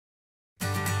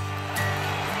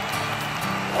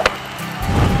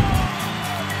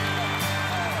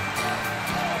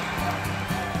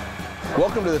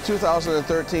Welcome to the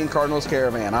 2013 Cardinals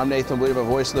Caravan. I'm Nathan Blieba,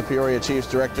 voice of the Peoria Chiefs,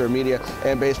 Director of Media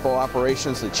and Baseball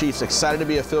Operations. The Chiefs excited to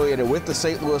be affiliated with the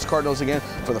St. Louis Cardinals again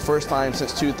for the first time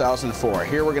since 2004.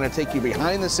 Here we're going to take you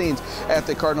behind the scenes at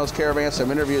the Cardinals Caravan,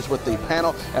 some interviews with the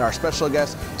panel and our special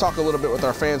guests, talk a little bit with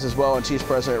our fans as well, and Chiefs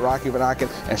President Rocky Vanaken,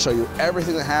 and show you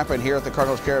everything that happened here at the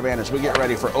Cardinals Caravan as we get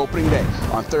ready for opening day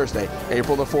on Thursday,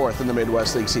 April the 4th in the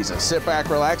Midwest League season. Sit back,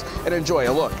 relax, and enjoy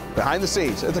a look behind the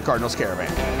scenes at the Cardinals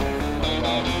Caravan.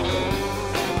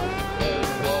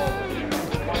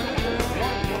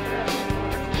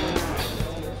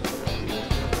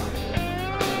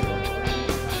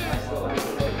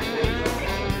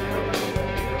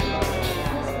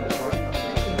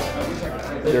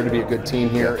 There to be a good team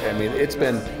here. I mean, it's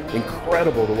been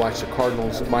incredible to watch the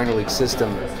Cardinals minor league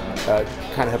system kind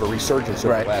of have a resurgence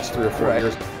over the last 3 or 4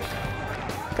 years.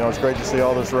 You know, it's great to see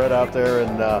all this red out there,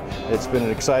 and it's been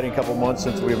an exciting couple months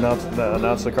since we announced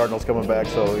the Cardinals coming back.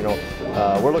 So, you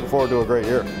know, we're looking forward to a great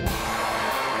year.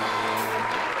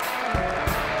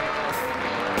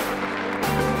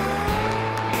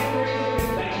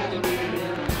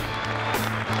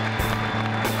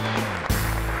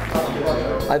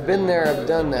 I've been there, I've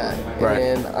done that,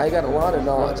 and I got a lot of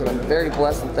knowledge, and I'm very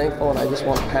blessed and thankful, and I just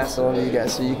want to pass it on to you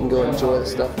guys so you can go enjoy the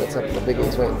stuff that's up in the big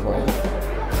leagues waiting for you.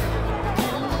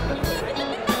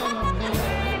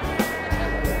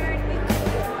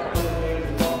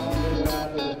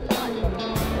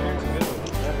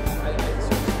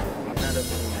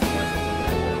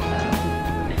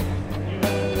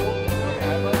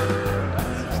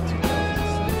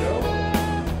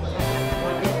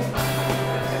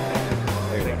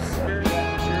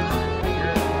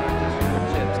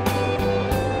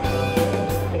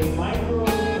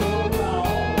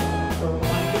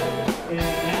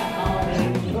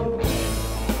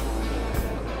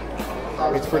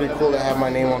 It's pretty cool to have my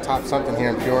name on top of something here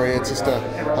in Peoria. It's just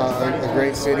a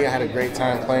great city. I had a great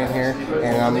time playing here,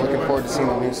 and I'm looking forward to seeing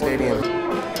the new stadium.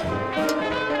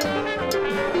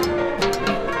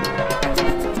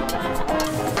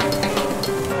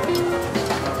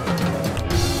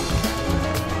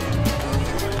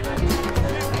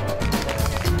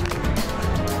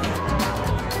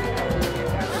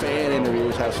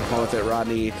 Have some fun with it,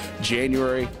 Rodney.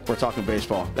 January, we're talking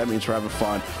baseball. That means we're having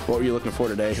fun. What were you looking for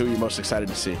today? Who are you most excited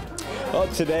to see? Well,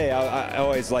 today, I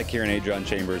always like hearing Adrian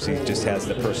Chambers. He just has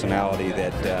the personality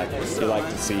that you like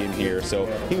to see and hear. So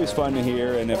he was fun to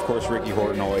hear, and of course Ricky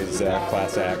Horton, always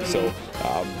class act. So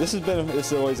this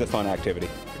is always a fun activity.